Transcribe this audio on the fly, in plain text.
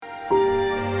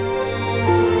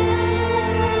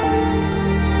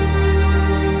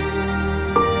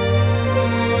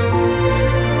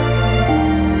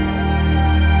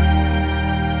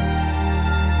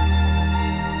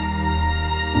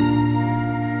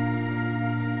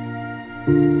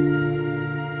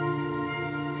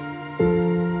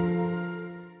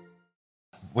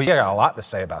We got a lot to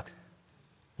say about it.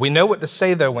 We know what to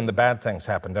say, though, when the bad things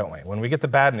happen, don't we? When we get the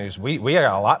bad news, we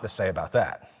got a lot to say about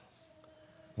that.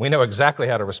 We know exactly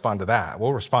how to respond to that.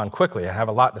 We'll respond quickly and have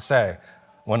a lot to say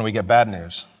when we get bad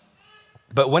news.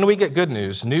 But when we get good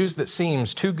news, news that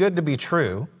seems too good to be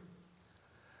true,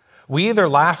 we either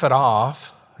laugh it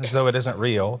off as though it isn't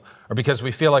real, or because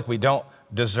we feel like we don't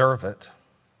deserve it.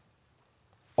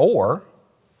 Or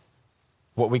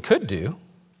what we could do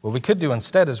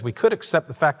instead is we could accept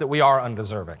the fact that we are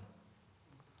undeserving.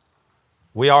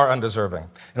 We are undeserving.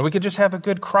 And we could just have a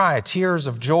good cry, tears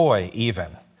of joy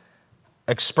even,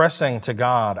 expressing to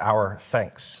God our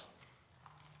thanks.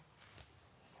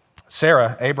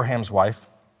 Sarah, Abraham's wife,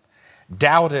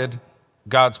 doubted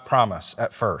God's promise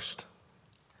at first.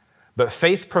 But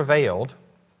faith prevailed,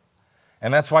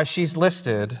 and that's why she's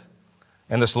listed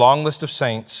in this long list of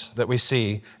saints that we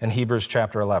see in Hebrews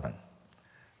chapter 11.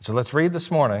 So let's read this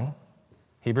morning,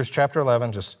 Hebrews chapter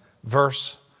 11, just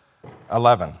verse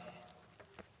 11.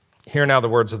 Hear now the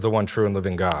words of the one true and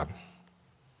living God.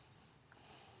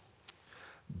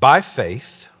 By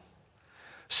faith,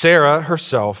 Sarah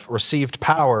herself received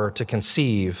power to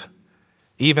conceive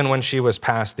even when she was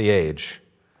past the age,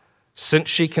 since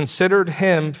she considered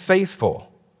him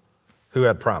faithful who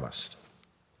had promised.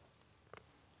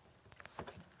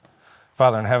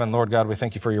 Father in heaven, Lord God, we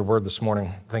thank you for your word this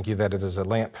morning. Thank you that it is a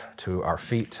lamp to our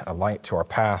feet, a light to our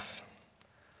path.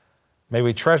 May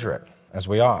we treasure it as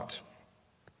we ought.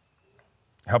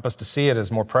 Help us to see it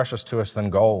as more precious to us than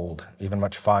gold, even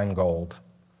much fine gold.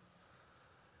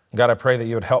 God, I pray that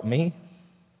you would help me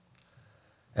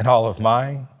in all of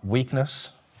my weakness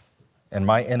and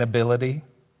my inability.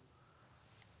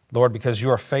 Lord, because you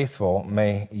are faithful,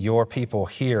 may your people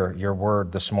hear your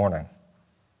word this morning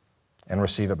and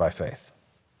receive it by faith.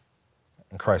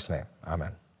 In Christ's name,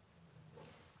 amen.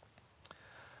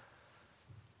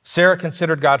 Sarah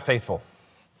considered God faithful.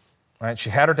 Right? She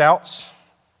had her doubts.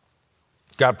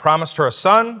 God promised her a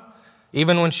son,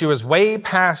 even when she was way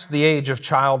past the age of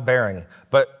childbearing,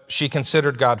 but she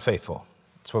considered God faithful.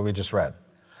 That's what we just read.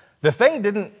 The thing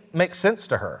didn't make sense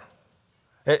to her.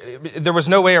 There was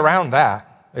no way around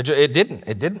that. It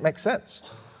didn't make sense.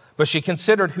 But she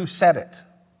considered who said it.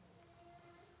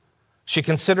 She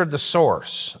considered the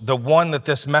source, the one that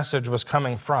this message was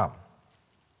coming from.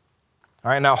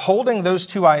 All right, now holding those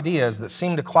two ideas that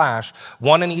seem to clash,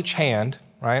 one in each hand,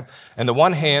 right? And the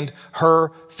one hand,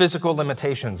 her physical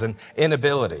limitations and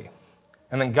inability.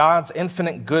 And then God's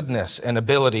infinite goodness and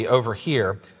ability over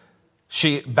here.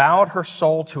 She bowed her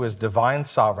soul to his divine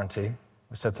sovereignty.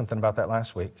 We said something about that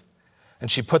last week.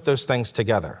 And she put those things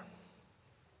together.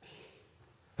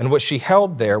 And what she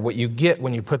held there, what you get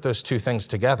when you put those two things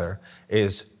together,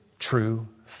 is true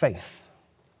faith.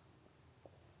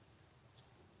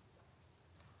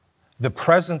 The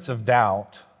presence of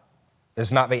doubt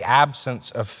is not the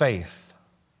absence of faith,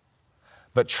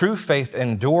 but true faith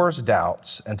endures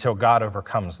doubts until God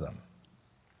overcomes them.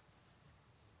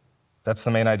 That's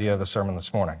the main idea of the sermon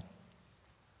this morning.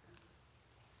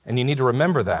 And you need to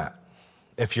remember that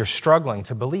if you're struggling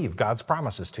to believe God's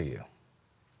promises to you.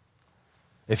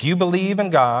 If you believe in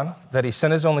God, that he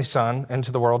sent his only son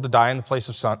into the world to die in the place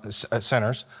of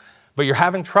sinners, but you're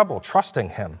having trouble trusting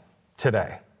him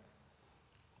today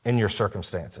in your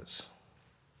circumstances,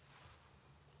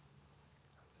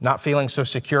 not feeling so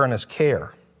secure in his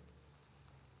care.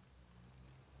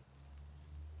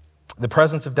 The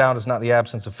presence of doubt is not the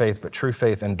absence of faith, but true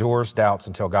faith endures doubts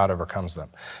until God overcomes them.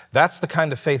 That's the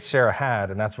kind of faith Sarah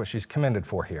had, and that's what she's commended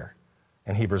for here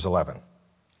in Hebrews 11.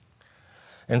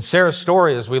 And Sarah's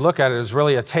story, as we look at it, is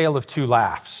really a tale of two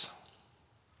laughs.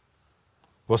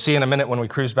 We'll see in a minute when we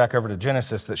cruise back over to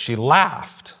Genesis that she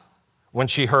laughed when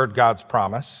she heard God's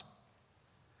promise,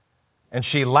 and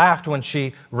she laughed when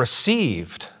she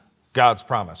received God's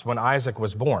promise, when Isaac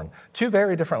was born. Two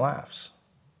very different laughs.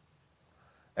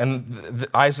 And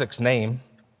Isaac's name,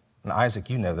 and Isaac,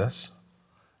 you know this,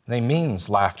 name means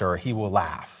laughter, or he will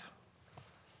laugh.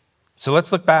 So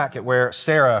let's look back at where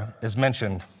Sarah is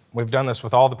mentioned. We've done this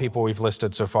with all the people we've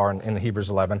listed so far in Hebrews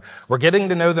 11. We're getting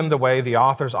to know them the way the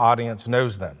author's audience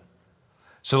knows them.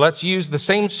 So let's use the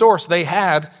same source they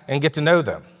had and get to know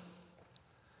them.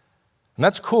 And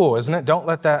that's cool, isn't it? Don't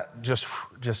let that just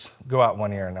go out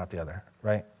one ear and out the other,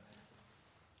 right?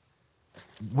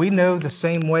 We know the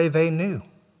same way they knew.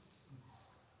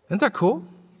 Isn't that cool?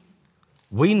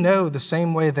 We know the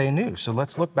same way they knew. So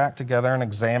let's look back together and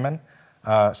examine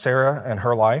Sarah and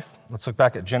her life. Let's look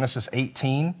back at Genesis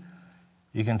 18.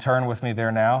 You can turn with me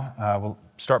there now. We'll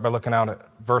start by looking out at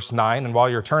verse 9. And while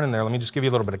you're turning there, let me just give you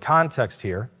a little bit of context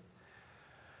here.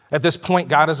 At this point,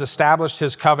 God has established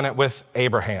his covenant with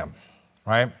Abraham,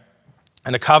 right?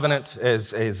 And a covenant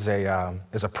is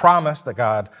a promise that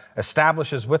God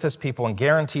establishes with his people and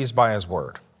guarantees by his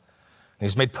word. And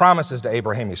he's made promises to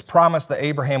Abraham. He's promised that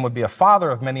Abraham would be a father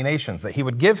of many nations, that he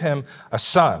would give him a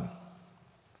son.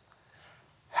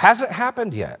 Hasn't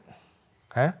happened yet,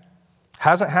 okay?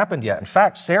 Hasn't happened yet. In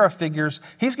fact, Sarah figures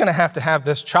he's going to have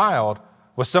this child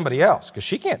with somebody else because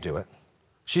she can't do it.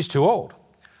 She's too old.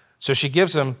 So she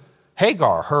gives him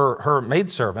Hagar, her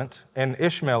maidservant, and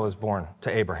Ishmael is born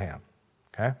to Abraham.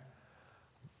 Okay?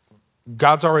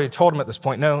 God's already told him at this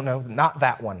point, no, not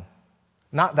that one.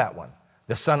 Not that one.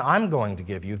 The son I'm going to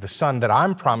give you, the son that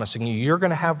I'm promising you, you're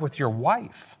going to have with your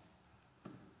wife.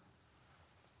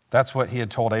 That's what he had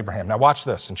told Abraham. Now watch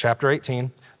this. In chapter 18,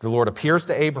 the Lord appears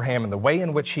to Abraham, and the way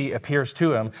in which he appears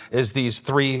to him is these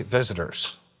three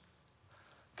visitors.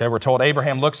 Okay, we're told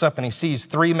Abraham looks up and he sees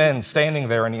three men standing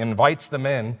there, and he invites them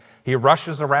in. He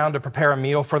rushes around to prepare a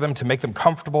meal for them, to make them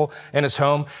comfortable in his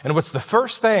home. And what's the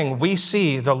first thing we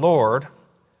see the Lord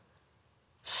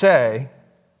say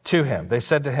to him? They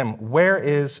said to him, "Where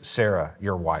is Sarah,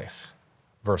 your wife?"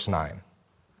 Verse 9.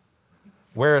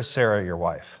 Where is Sarah, your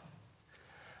wife?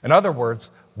 In other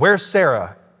words, where's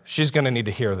Sarah? She's going to need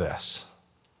to hear this.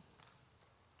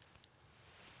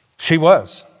 She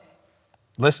was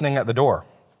listening at the door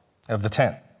of the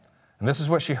tent. And this is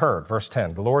what she heard, verse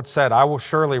 10. The Lord said, "I will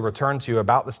surely return to you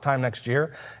about this time next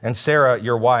year, and Sarah,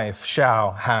 your wife,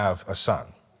 shall have a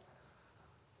son."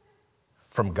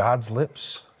 From God's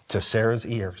lips to Sarah's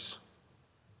ears.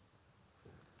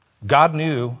 God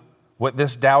knew what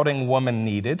this doubting woman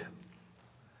needed,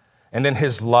 and in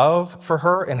his love for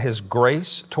her and his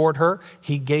grace toward her,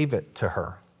 he gave it to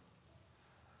her.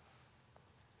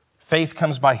 Faith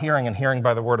comes by hearing, and hearing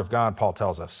by the word of God, Paul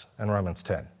tells us in Romans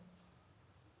 10.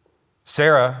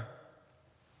 Sarah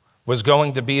was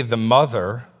going to be the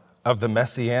mother of the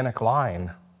messianic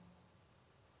line.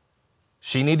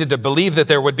 She needed to believe that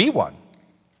there would be one,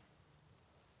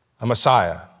 a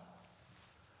Messiah.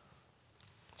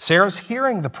 Sarah's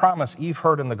hearing the promise Eve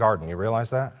heard in the garden. You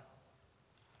realize that?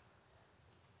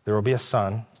 There will be a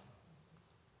son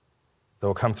that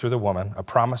will come through the woman, a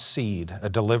promised seed, a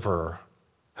deliverer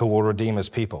who will redeem his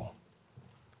people.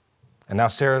 And now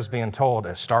Sarah's being told,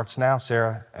 it starts now,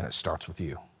 Sarah, and it starts with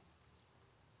you.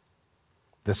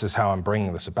 This is how I'm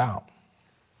bringing this about.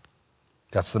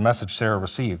 That's the message Sarah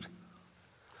received.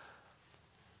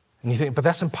 And you think, but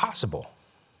that's impossible,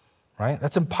 right?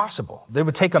 That's impossible. They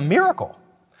would take a miracle.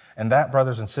 And that,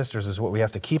 brothers and sisters, is what we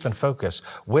have to keep in focus.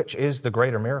 Which is the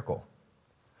greater miracle?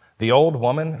 The old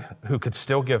woman who could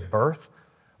still give birth,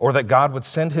 or that God would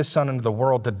send his son into the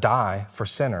world to die for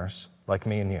sinners like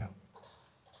me and you?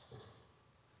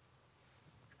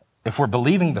 If we're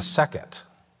believing the second,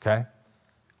 okay?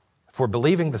 If we're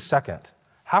believing the second,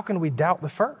 how can we doubt the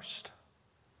first?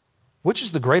 Which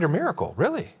is the greater miracle,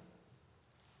 really?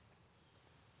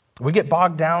 We get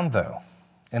bogged down, though,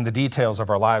 in the details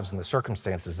of our lives and the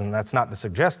circumstances, and that's not to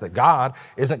suggest that God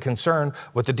isn't concerned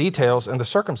with the details and the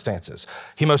circumstances.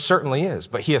 He most certainly is,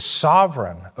 but he is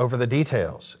sovereign over the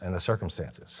details and the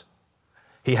circumstances.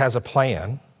 He has a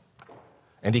plan,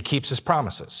 and he keeps his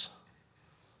promises.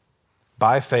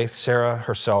 By faith, Sarah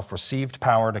herself received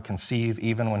power to conceive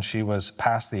even when she was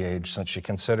past the age, since she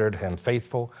considered him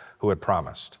faithful who had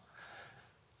promised.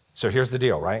 So here's the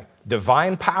deal, right?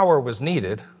 Divine power was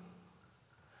needed.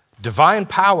 Divine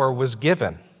power was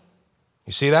given.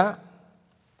 You see that?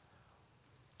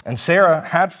 And Sarah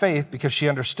had faith because she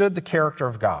understood the character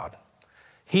of God.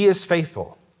 He is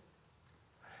faithful.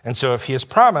 And so if he has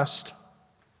promised,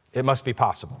 it must be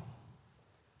possible.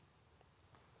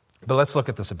 But let's look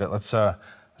at this a bit. Let's kind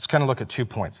of look at 2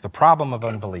 points: the problem of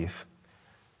unbelief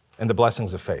and the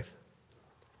blessings of faith.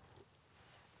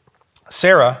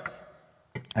 Sarah,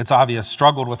 it's obvious,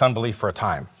 struggled with unbelief for a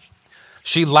time.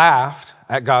 She laughed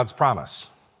at God's promise.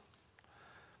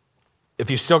 If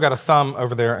you've still got a thumb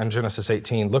over there in Genesis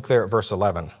 18, look there at verse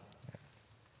 11.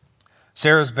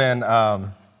 Sarah's been, to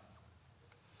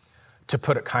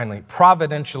put it kindly,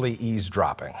 providentially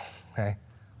eavesdropping. Okay?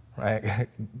 Right?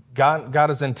 God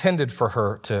has intended for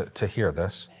her to hear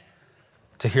this,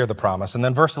 to hear the promise. And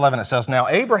then verse 11, it says, "Now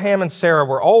Abraham and Sarah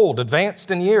were old, advanced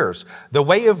in years. The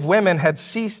way of women had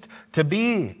ceased to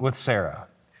be with Sarah."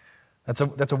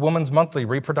 That's a woman's monthly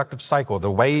reproductive cycle,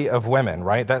 the way of women,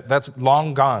 right? That's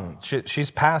long gone. She's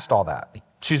past all that.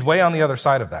 She's way on the other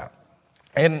side of that.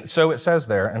 And so it says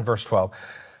there in verse 12,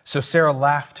 "So Sarah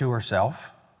laughed to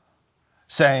herself,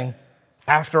 saying,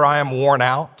 'After I am worn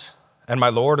out, and my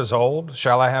Lord is old,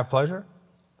 shall I have pleasure?'"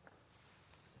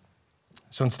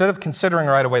 So instead of considering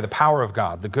right away the power of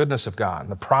God, the goodness of God,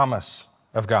 the promise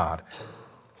of God.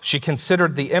 She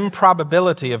considered the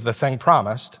improbability of the thing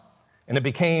promised, and it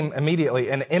became immediately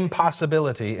an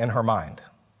impossibility in her mind.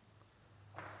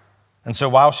 And so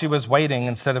while she was waiting,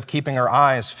 instead of keeping her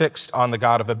eyes fixed on the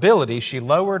God of ability, she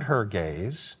lowered her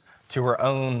gaze to her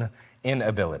own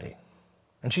inability.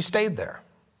 And she stayed there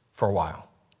for a while.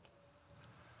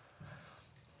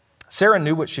 Sarah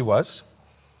knew what she was.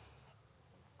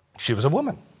 She was a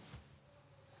woman.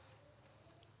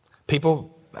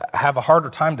 People have a harder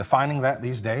time defining that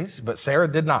these days, but Sarah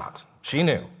did not. She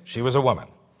knew she was a woman.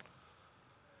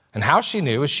 And how she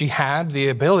knew is she had the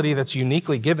ability that's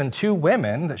uniquely given to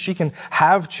women that she can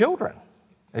have children.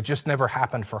 It just never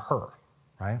happened for her,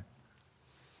 right?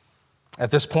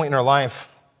 At this point in her life,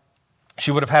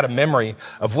 she would have had a memory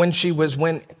of when she was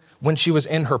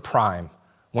in her prime,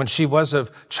 when she was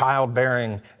of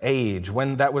childbearing age,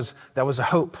 when that was a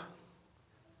hope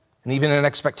and even an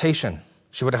expectation.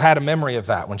 She would have had a memory of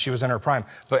that when she was in her prime.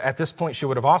 But at this point, she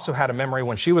would have also had a memory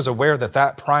when she was aware that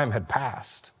that prime had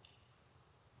passed.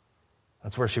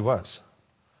 That's where she was.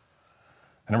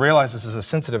 And I realize this is a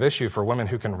sensitive issue for women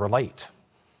who can relate.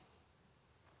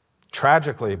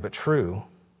 Tragically, but true,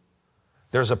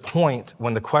 there's a point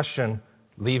when the question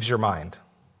leaves your mind,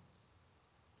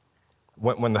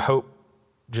 when the hope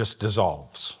just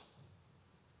dissolves.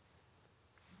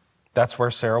 That's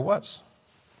where Sarah was.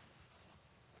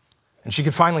 And she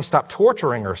could finally stop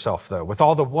torturing herself, though, with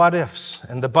all the what ifs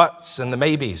and the buts and the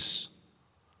maybes.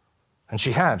 And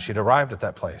she'd arrived at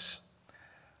that place.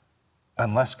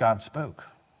 Unless God spoke.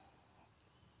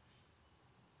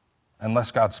 Unless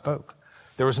God spoke.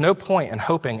 There was no point in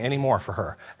hoping anymore for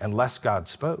her unless God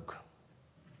spoke.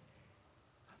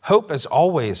 Hope is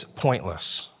always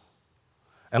pointless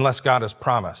unless God has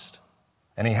promised,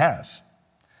 and He has.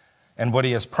 And what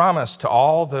He has promised to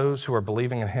all those who are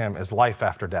believing in Him is life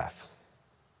after death.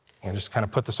 And just kind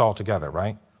of put this all together,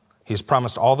 right? He's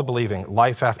promised all the believing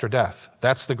life after death.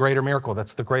 That's the greater miracle.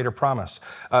 That's the greater promise.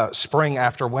 Spring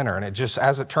after winter. And it just,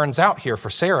 as it turns out here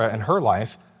for Sarah in her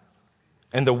life,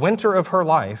 in the winter of her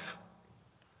life,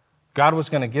 God was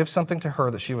going to give something to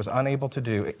her that she was unable to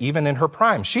do, even in her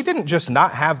prime. She didn't just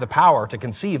not have the power to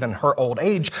conceive in her old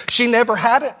age. She never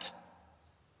had it,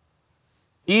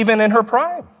 even in her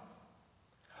prime.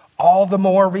 All the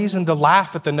more reason to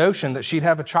laugh at the notion that she'd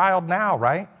have a child now,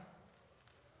 right?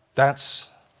 That's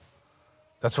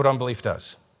what unbelief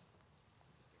does.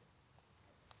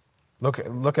 Look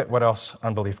at what else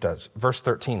unbelief does. Verse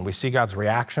 13, we see God's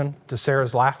reaction to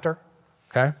Sarah's laughter,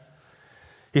 okay?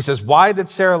 He says, "Why did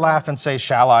Sarah laugh and say,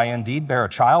 'Shall I indeed bear a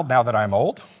child now that I'm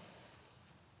old?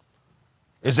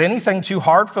 Is anything too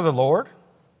hard for the Lord?'"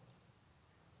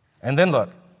 And then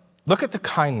look at the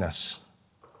kindness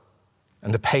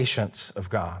and the patience of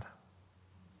God.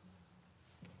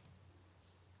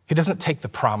 He doesn't take the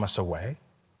promise away.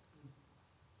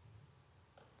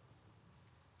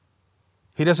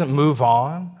 He doesn't move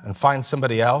on and find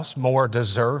somebody else more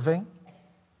deserving.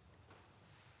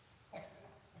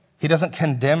 He doesn't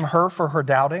condemn her for her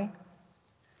doubting.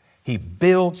 He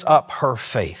builds up her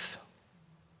faith.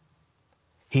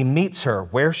 He meets her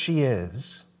where she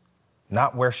is,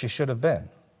 not where she should have been.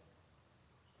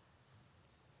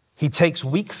 He takes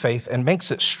weak faith and makes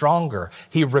it stronger.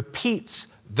 He repeats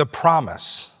the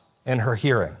promise in her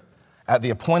hearing. "At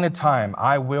the appointed time,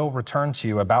 I will return to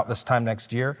you about this time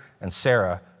next year, and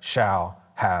Sarah shall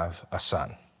have a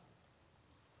son."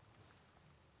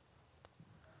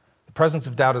 The presence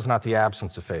of doubt is not the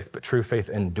absence of faith, but true faith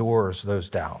endures those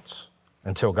doubts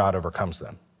until God overcomes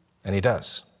them. And He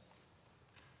does.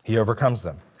 He overcomes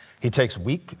them. He takes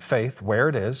weak faith where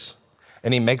it is,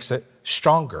 and He makes it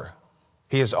stronger.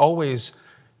 He is always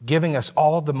giving us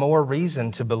all the more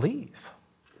reason to believe.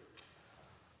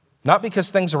 Not because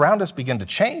things around us begin to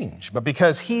change, but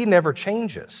because He never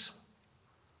changes.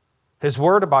 His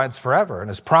word abides forever, and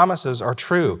His promises are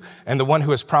true, and the one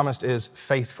who has promised is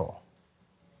faithful.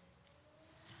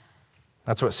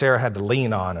 That's what Sarah had to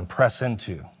lean on and press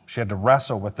into. She had to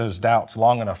wrestle with those doubts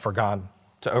long enough for God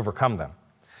to overcome them.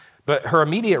 But her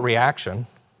immediate reaction,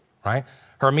 right?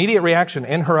 Her immediate reaction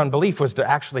in her unbelief was to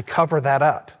actually cover that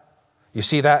up. You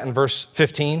see that in verse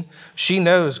 15? She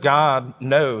knows God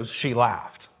knows she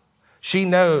laughed. She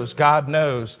knows God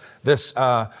knows this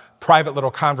private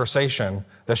little conversation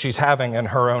that she's having in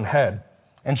her own head.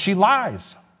 And she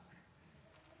lies.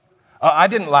 "I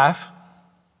didn't laugh."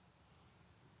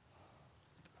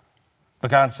 But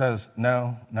God says,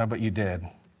 no, but you did.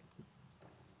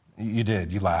 You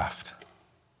did, you laughed.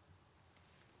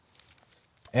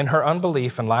 In her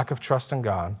unbelief and lack of trust in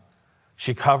God,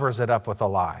 she covers it up with a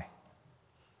lie.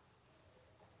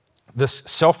 This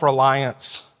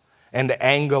self-reliance and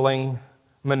angling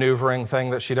maneuvering thing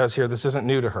that she does here. This isn't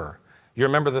new to her. You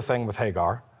remember the thing with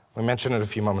Hagar. We mentioned it a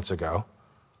few moments ago,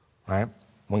 right?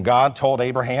 When God told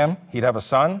Abraham he'd have a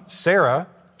son, Sarah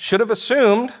should have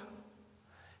assumed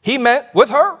he met with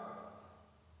her.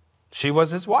 She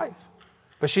was his wife,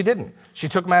 but she didn't. She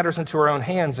took matters into her own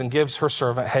hands and gives her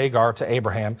servant Hagar to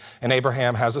Abraham, and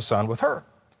Abraham has a son with her.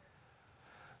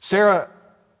 Sarah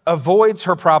avoids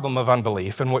her problem of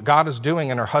unbelief and what God is doing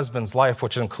in her husband's life,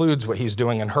 which includes what he's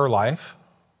doing in her life.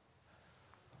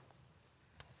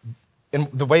 In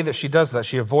the way that she does that,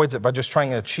 she avoids it by just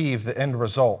trying to achieve the end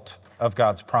result of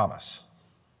God's promise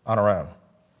on her own.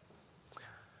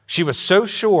 She was so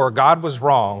sure God was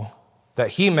wrong that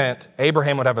he meant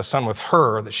Abraham would have a son with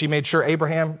her that she made sure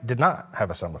Abraham did not have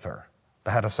a son with her,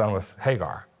 but had a son with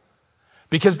Hagar.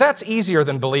 Because that's easier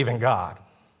than believing God,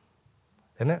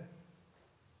 isn't it?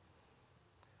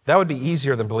 That would be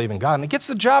easier than believing God, and it gets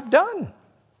the job done.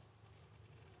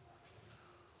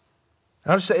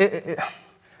 I'll just say,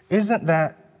 isn't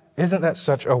that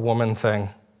such a woman thing?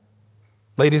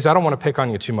 Ladies, I don't want to pick on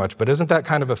you too much, but isn't that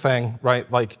kind of a thing, right?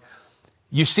 Like,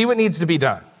 you see what needs to be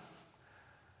done,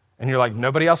 and you're like,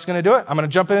 nobody else is going to do it? I'm going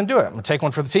to jump in and do it. I'm going to take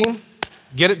one for the team,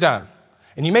 get it done.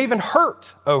 And you may even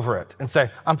hurt over it and say,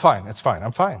 I'm fine, it's fine,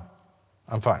 I'm fine,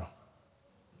 I'm fine.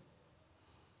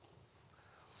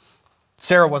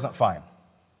 Sarah wasn't fine.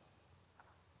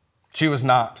 She was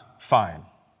not fine.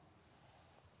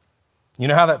 You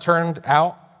know how that turned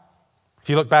out? If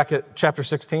you look back at chapter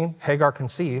 16, Hagar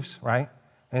conceives, right?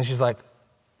 And she's like,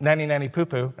 nanny, nanny,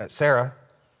 poo-poo at Sarah.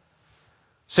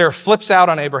 Sarah flips out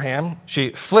on Abraham.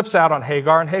 She flips out on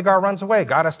Hagar, and Hagar runs away.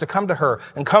 God has to come to her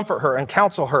and comfort her and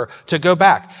counsel her to go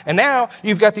back. And now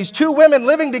you've got these two women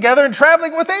living together and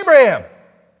traveling with Abraham.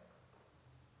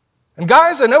 And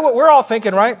guys, I know what we're all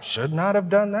thinking, right? Should not have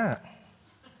done that.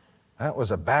 That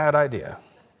was a bad idea.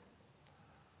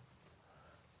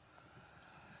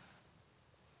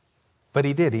 But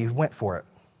he did. He went for it.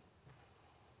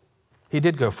 He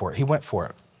did go for it. He went for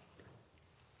it.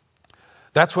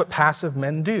 That's what passive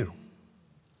men do.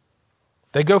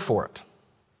 They go for it.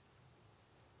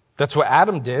 That's what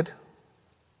Adam did.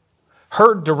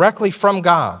 Heard directly from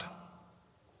God.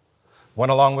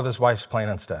 Went along with his wife's plan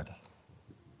instead.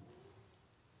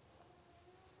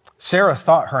 Sarah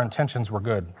thought her intentions were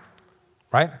good,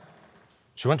 right?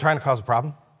 She wasn't trying to cause a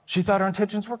problem. She thought her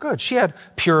intentions were good. She had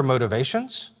pure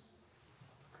motivations.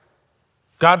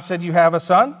 God said, you have a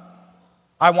son.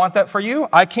 I want that for you.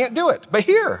 I can't do it. But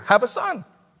here, have a son.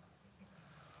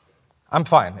 I'm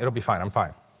fine. It'll be fine. I'm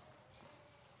fine.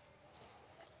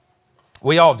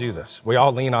 We all do this. We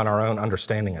all lean on our own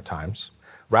understanding at times,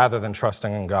 rather than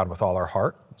trusting in God with all our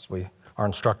heart, as we are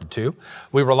instructed to.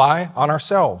 We rely on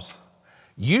ourselves,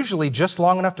 usually just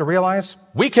long enough to realize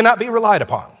we cannot be relied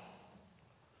upon.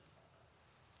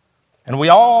 And we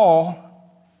all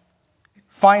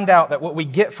find out that what we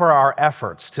get for our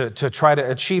efforts to try to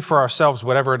achieve for ourselves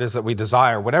whatever it is that we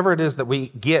desire, whatever it is that we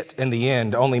get in the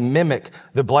end, only mimic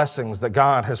the blessings that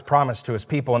God has promised to his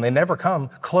people, and they never come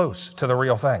close to the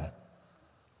real thing.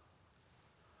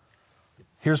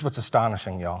 Here's what's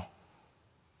astonishing, y'all.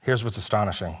 Here's what's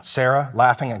astonishing. Sarah,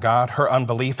 laughing at God, her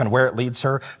unbelief and where it leads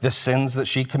her, the sins that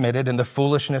she committed and the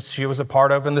foolishness she was a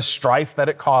part of and the strife that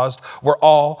it caused were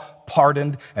all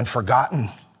pardoned and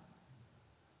forgotten.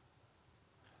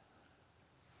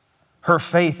 Her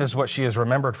faith is what she is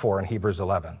remembered for in Hebrews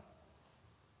 11.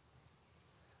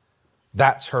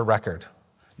 That's her record.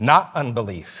 Not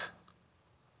unbelief,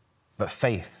 but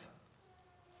faith.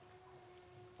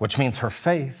 Which means her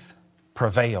faith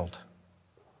prevailed.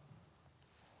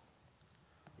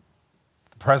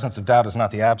 The presence of doubt is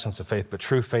not the absence of faith, but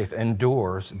true faith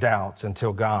endures doubts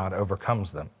until God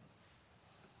overcomes them.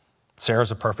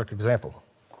 Sarah's a perfect example.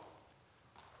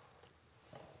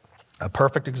 A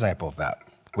perfect example of that.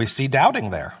 We see doubting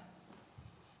there.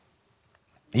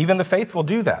 Even the faithful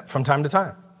do that from time to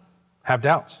time, have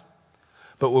doubts.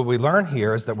 But what we learn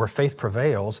here is that where faith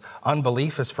prevails,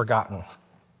 unbelief is forgotten.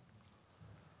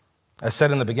 As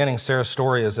said in the beginning, Sarah's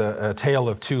story is a tale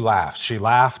of two laughs. She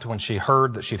laughed when she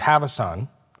heard that she'd have a son,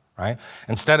 right?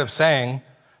 Instead of saying,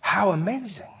 how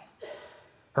amazing,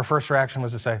 her first reaction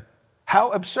was to say,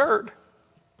 how absurd.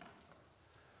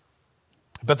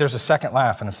 But there's a second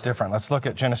laugh, and it's different. Let's look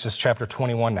at Genesis chapter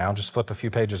 21 now. Just flip a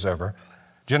few pages over.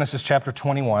 Genesis chapter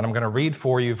 21. I'm going to read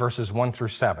for you verses 1 through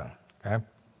 7. Okay?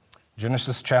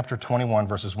 Genesis chapter 21,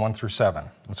 verses 1 through 7.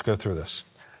 Let's go through this.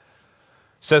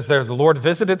 It says there, the Lord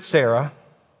visited Sarah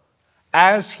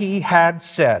as he had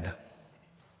said.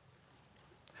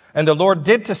 And the Lord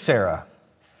did to Sarah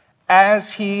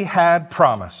as he had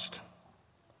promised.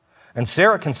 And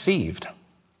Sarah conceived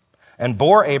and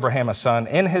bore Abraham a son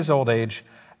in his old age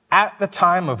at the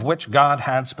time of which God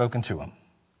had spoken to him.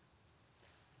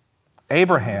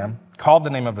 Abraham called the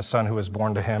name of a son who was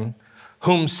born to him,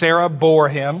 whom Sarah bore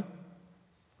him,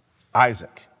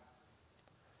 Isaac.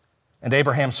 And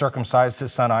Abraham circumcised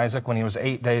his son Isaac when he was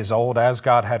 8 days old, as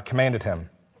God had commanded him.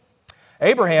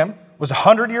 Abraham was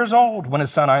 100 years old when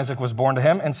his son Isaac was born to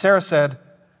him, and Sarah said,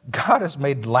 God has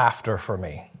made laughter for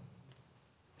me.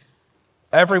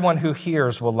 Everyone who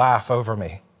hears will laugh over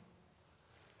me.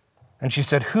 And she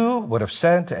said, who would have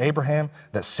said to Abraham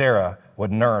that Sarah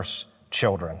would nurse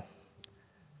children?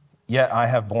 Yet I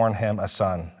have borne him a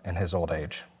son in his old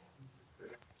age.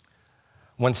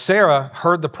 When Sarah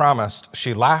heard the promise,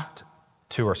 she laughed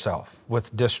to herself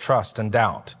with distrust and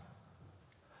doubt.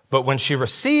 But when she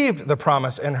received the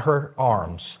promise in her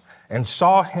arms and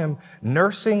saw him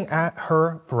nursing at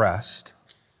her breast,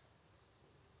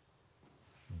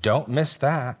 don't miss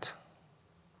that.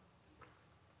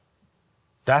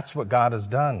 That's what God has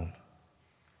done.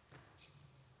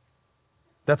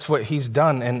 That's what he's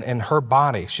done in her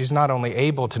body. She's not only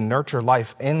able to nurture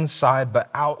life inside, but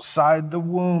outside the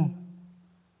womb.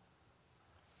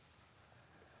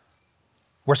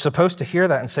 We're supposed to hear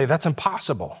that and say, that's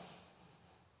impossible.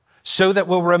 So that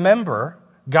we'll remember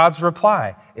God's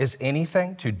reply. Is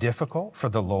anything too difficult for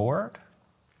the Lord?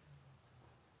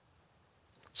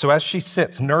 So as she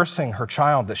sits nursing her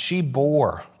child that she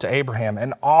bore to Abraham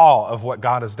in awe of what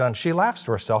God has done, she laughs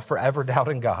to herself for ever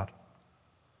doubting God.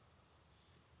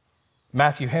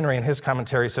 Matthew Henry in his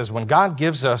commentary says, when God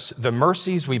gives us the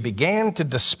mercies we began to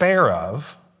despair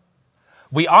of,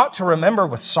 we ought to remember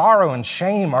with sorrow and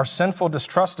shame our sinful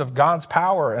distrust of God's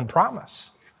power and promise.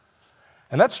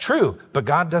 And that's true, but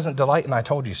God doesn't delight in I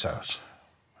told you so's,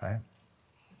 right?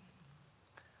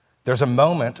 There's a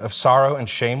moment of sorrow and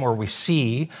shame where we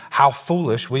see how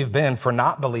foolish we've been for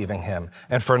not believing him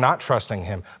and for not trusting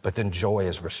him, but then joy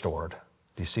is restored.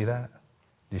 Do you see that?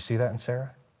 Do you see that in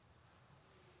Sarah?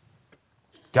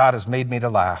 God has made me to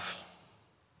laugh.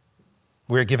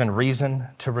 We are given reason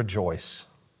to rejoice,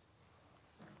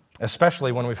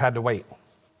 especially when we've had to wait.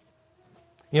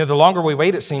 You know, the longer we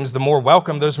wait, it seems, the more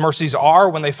welcome those mercies are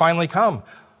when they finally come.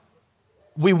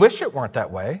 We wish it weren't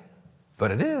that way,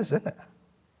 but it is, isn't it?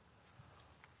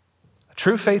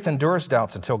 True faith endures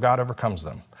doubts until God overcomes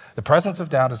them. The presence of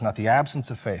doubt is not the absence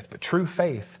of faith, but true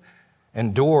faith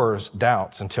endures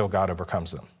doubts until God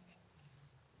overcomes them.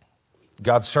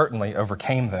 God certainly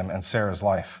overcame them in Sarah's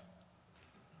life.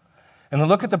 And then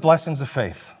look at the blessings of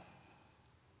faith.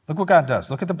 Look what God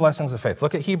does. Look at the blessings of faith.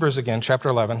 Look at Hebrews again, chapter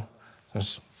 11.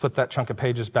 Just flip that chunk of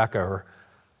pages back over.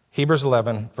 Hebrews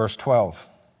 11, verse 12,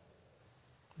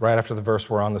 right after the verse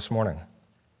we're on this morning.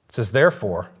 It says,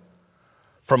 therefore,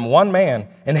 from one man,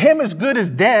 and him as good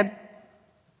as dead,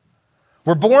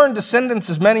 were born descendants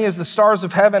as many as the stars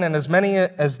of heaven and as many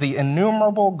as the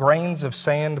innumerable grains of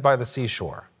sand by the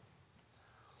seashore.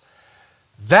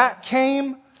 That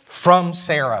came from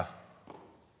Sarah.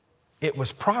 It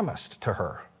was promised to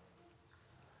her.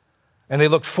 And they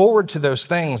looked forward to those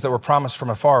things that were promised from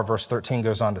afar, verse 13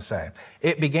 goes on to say.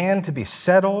 It began to be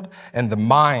settled in the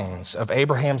minds of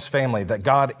Abraham's family that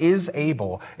God is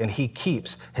able and he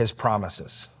keeps his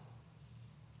promises.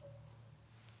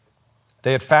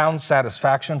 They had found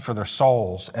satisfaction for their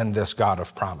souls in this God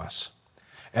of promise.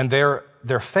 And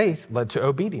their faith led to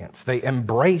obedience. They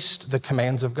embraced the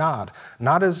commands of God,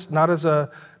 not as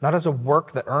a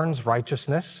work that earns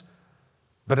righteousness,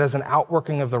 but as an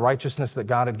outworking of the righteousness that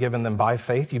God had given them by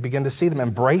faith. You begin to see them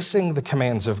embracing the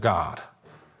commands of God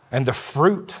and the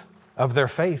fruit of their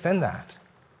faith in that.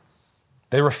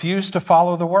 They refused to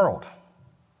follow the world.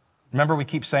 Remember, we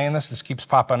keep saying this keeps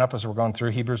popping up as we're going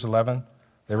through Hebrews 11.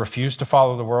 They refused to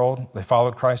follow the world. They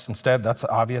followed Christ instead. That's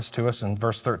obvious to us. In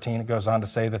verse 13, it goes on to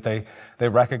say that they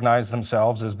recognize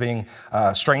themselves as being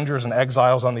strangers and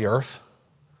exiles on the earth,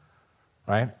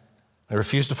 right? They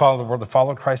refused to follow the world. They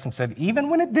followed Christ instead, even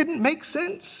when it didn't make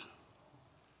sense.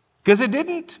 Because it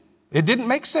didn't. It didn't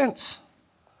make sense.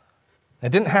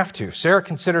 It didn't have to. Sarah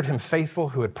considered him faithful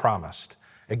who had promised.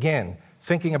 Again,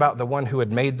 thinking about the one who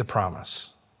had made the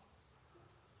promise.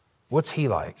 What's he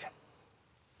like?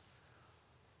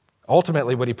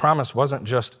 Ultimately, what he promised wasn't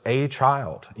just a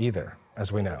child either,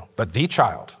 as we know, but the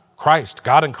child, Christ,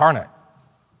 God incarnate.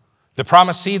 The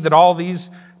promised seed that all these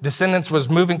descendants was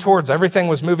moving towards. Everything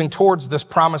was moving towards this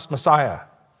promised Messiah.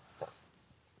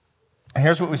 And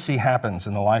here's what we see happens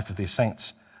in the life of these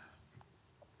saints.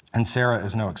 And Sarah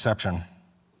is no exception.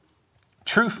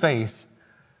 True faith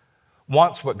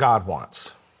wants what God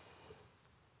wants.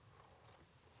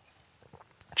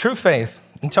 True faith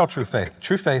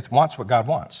wants what God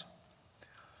wants.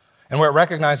 And where it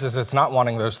recognizes it's not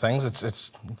wanting those things,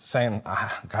 it's saying,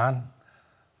 God,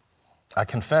 I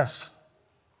confess.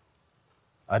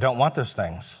 I don't want those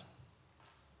things.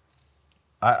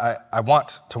 I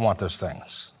want to want those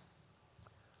things.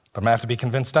 But I'm going to have to be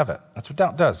convinced of it. That's what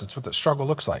doubt does. That's what the struggle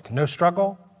looks like. No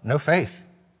struggle, no faith.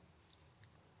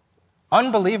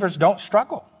 Unbelievers don't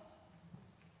struggle.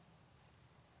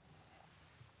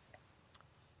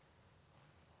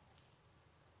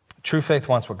 True faith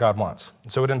wants what God wants,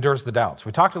 and so it endures the doubts.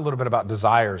 We talked a little bit about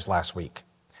desires last week.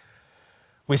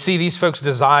 We see these folks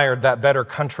desired that better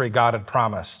country God had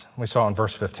promised. We saw in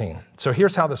verse 15. So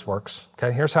here's how this works.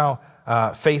 Okay, here's how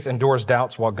faith endures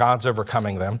doubts while God's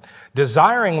overcoming them.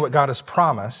 Desiring what God has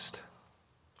promised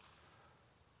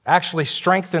actually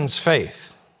strengthens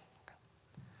faith.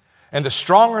 And the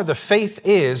stronger the faith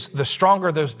is, the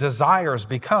stronger those desires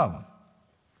become.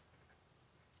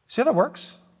 See how that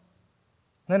works?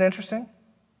 Isn't that interesting?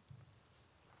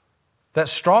 That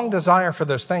strong desire for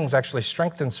those things actually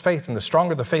strengthens faith, and the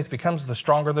stronger the faith becomes, the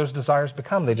stronger those desires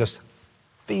become. They just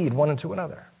feed one into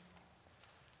another.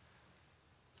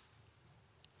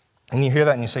 And you hear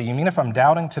that and you say, you mean if I'm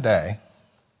doubting today,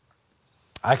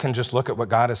 I can just look at what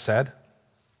God has said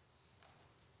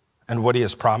and what he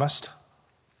has promised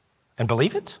and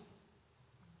believe it?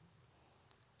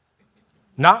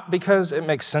 Not because it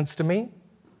makes sense to me,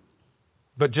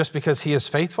 but just because he is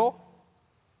faithful?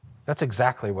 That's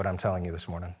exactly what I'm telling you this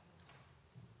morning.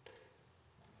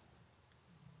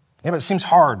 Yeah, but it seems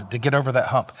hard to get over that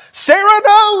hump. Sarah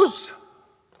knows!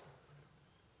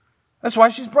 That's why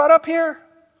she's brought up here.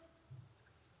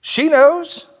 She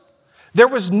knows. There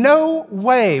was no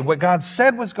way what God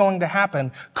said was going to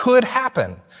happen could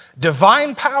happen.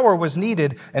 Divine power was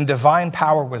needed and divine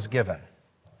power was given.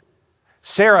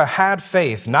 Sarah had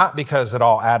faith not because it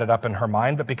all added up in her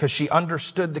mind, but because she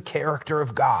understood the character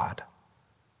of God.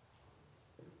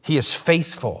 He is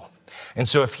faithful. And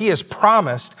so if he has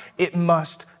promised, it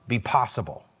must be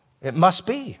possible. It must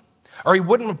be, or he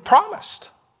wouldn't have promised.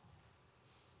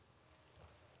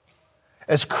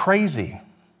 As crazy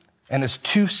and as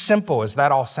too simple as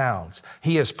that all sounds,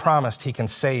 he has promised he can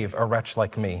save a wretch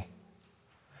like me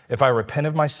if I repent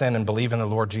of my sin and believe in the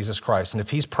Lord Jesus Christ. And if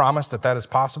he's promised that that is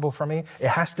possible for me, it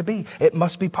has to be. It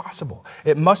must be possible.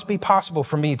 It must be possible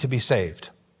for me to be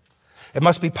saved. It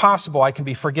must be possible I can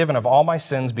be forgiven of all my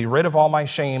sins, be rid of all my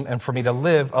shame, and for me to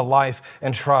live a life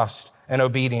in trust and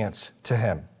obedience to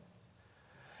him.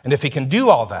 And if he can do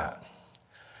all that,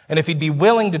 and if he'd be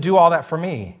willing to do all that for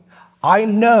me, I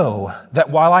know that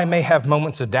while I may have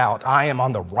moments of doubt, I am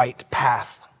on the right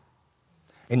path,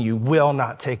 and you will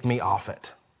not take me off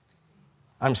it.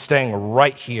 I'm staying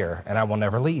right here, and I will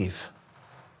never leave.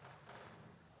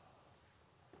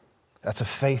 That's a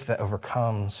faith that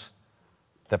overcomes,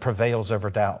 that prevails over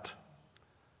doubt,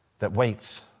 that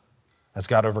waits as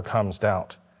God overcomes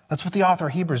doubt. That's what the author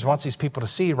of Hebrews wants these people to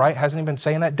see, right? Hasn't he been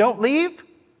saying that? Don't leave.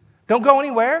 Don't go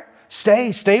anywhere.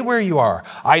 Stay where you are.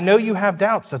 I know you have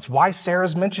doubts. That's why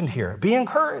Sarah's mentioned here. Be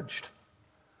encouraged.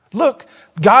 Look,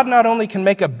 God not only can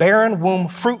make a barren womb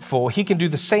fruitful, he can do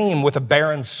the same with a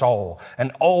barren soul,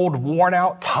 an old,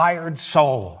 worn-out, tired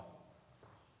soul.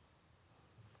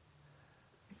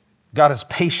 God is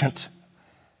patient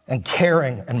and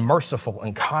caring and merciful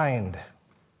and kind.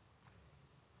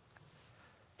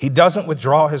 He doesn't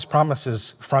withdraw his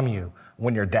promises from you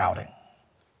when you're doubting.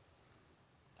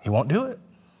 He won't do it.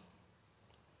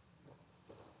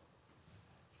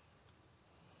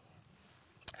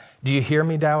 Do you hear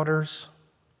me, doubters?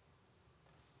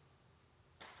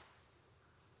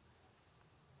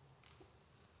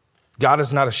 God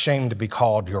is not ashamed to be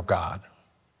called your God.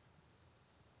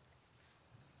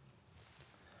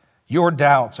 Your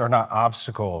doubts are not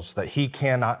obstacles that he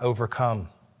cannot overcome.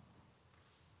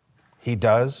 He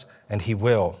does, and he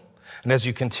will. And as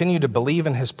you continue to believe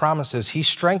in his promises, he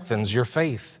strengthens your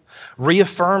faith,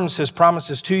 reaffirms his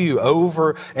promises to you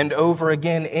over and over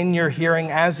again in your hearing,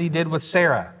 as he did with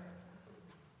Sarah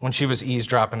when she was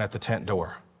eavesdropping at the tent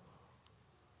door.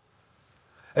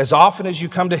 As often as you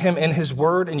come to him in his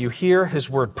word and you hear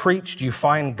his word preached, you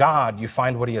find God, you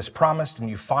find what he has promised, and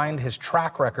you find his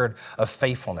track record of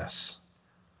faithfulness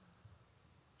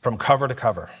from cover to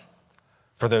cover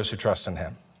for those who trust in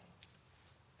him.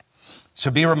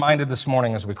 So be reminded this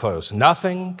morning as we close,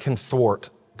 nothing can thwart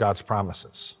God's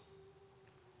promises.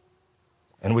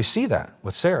 And we see that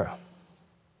with Sarah.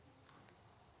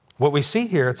 What we see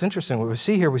here, it's interesting, what we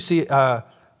see here, we see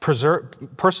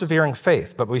persevering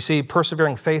faith, but we see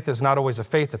persevering faith is not always a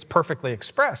faith that's perfectly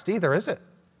expressed either, is it?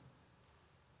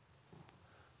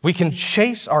 We can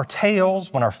chase our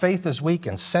tails when our faith is weak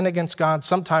and sin against God,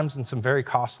 sometimes in some very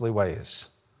costly ways.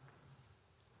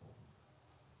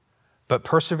 but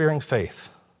persevering faith,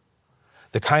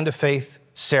 the kind of faith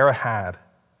Sarah had,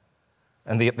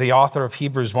 and the author of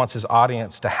Hebrews wants his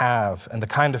audience to have, and the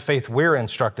kind of faith we're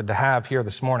instructed to have here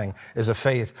this morning is a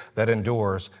faith that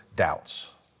endures doubts.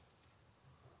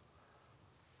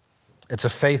 It's a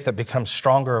faith that becomes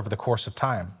stronger over the course of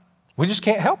time. We just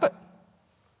can't help it.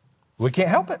 We can't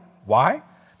help it. Why?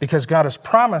 Because God has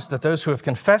promised that those who have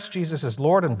confessed Jesus as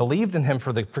Lord and believed in him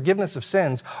for the forgiveness of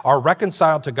sins are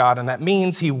reconciled to God, and that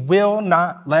means he will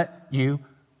not let you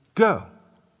go.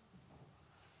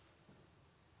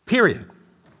 Period.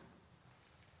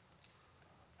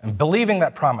 And believing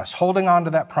that promise, holding on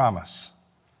to that promise,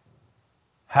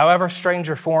 however strange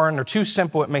or foreign or too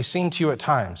simple it may seem to you at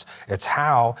times, it's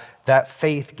how that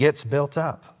faith gets built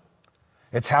up.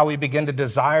 It's how we begin to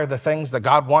desire the things that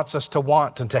God wants us to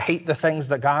want and to hate the things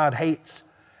that God hates.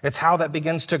 It's how that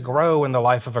begins to grow in the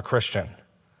life of a Christian.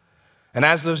 And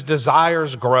as those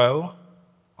desires grow,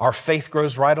 our faith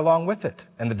grows right along with it,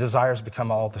 and the desires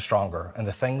become all the stronger, and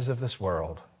the things of this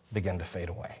world begin to fade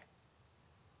away.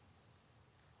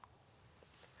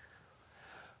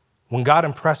 When God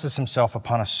impresses himself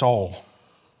upon a soul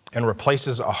and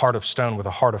replaces a heart of stone with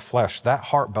a heart of flesh, that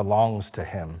heart belongs to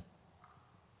him.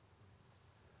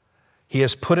 He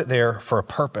has put it there for a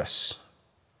purpose,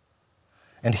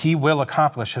 and he will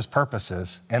accomplish his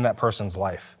purposes in that person's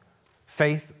life.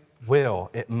 Faith will,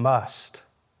 it must.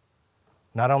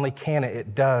 Not only can it,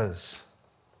 it does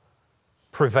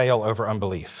prevail over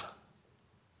unbelief.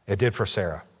 It did for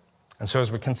Sarah. And so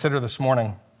as we consider this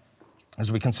morning,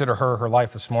 as we consider her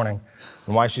life this morning,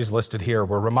 and why she's listed here,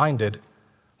 we're reminded,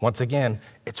 once again,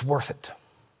 it's worth it.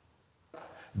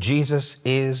 Jesus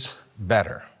is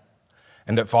better.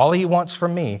 And if all he wants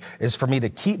from me is for me to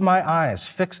keep my eyes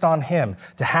fixed on him,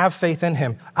 to have faith in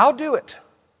him, I'll do it.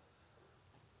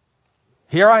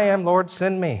 Here I am, Lord,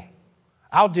 send me.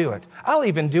 I'll do it. I'll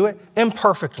even do it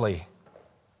imperfectly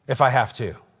if I have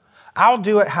to. I'll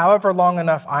do it however long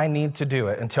enough I need to do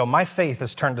it until my faith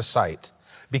is turned to sight,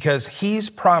 because he's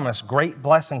promised great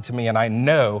blessing to me, and I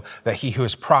know that he who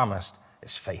has promised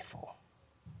is faithful.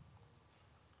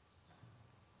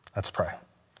 Let's pray.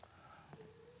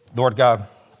 Lord God,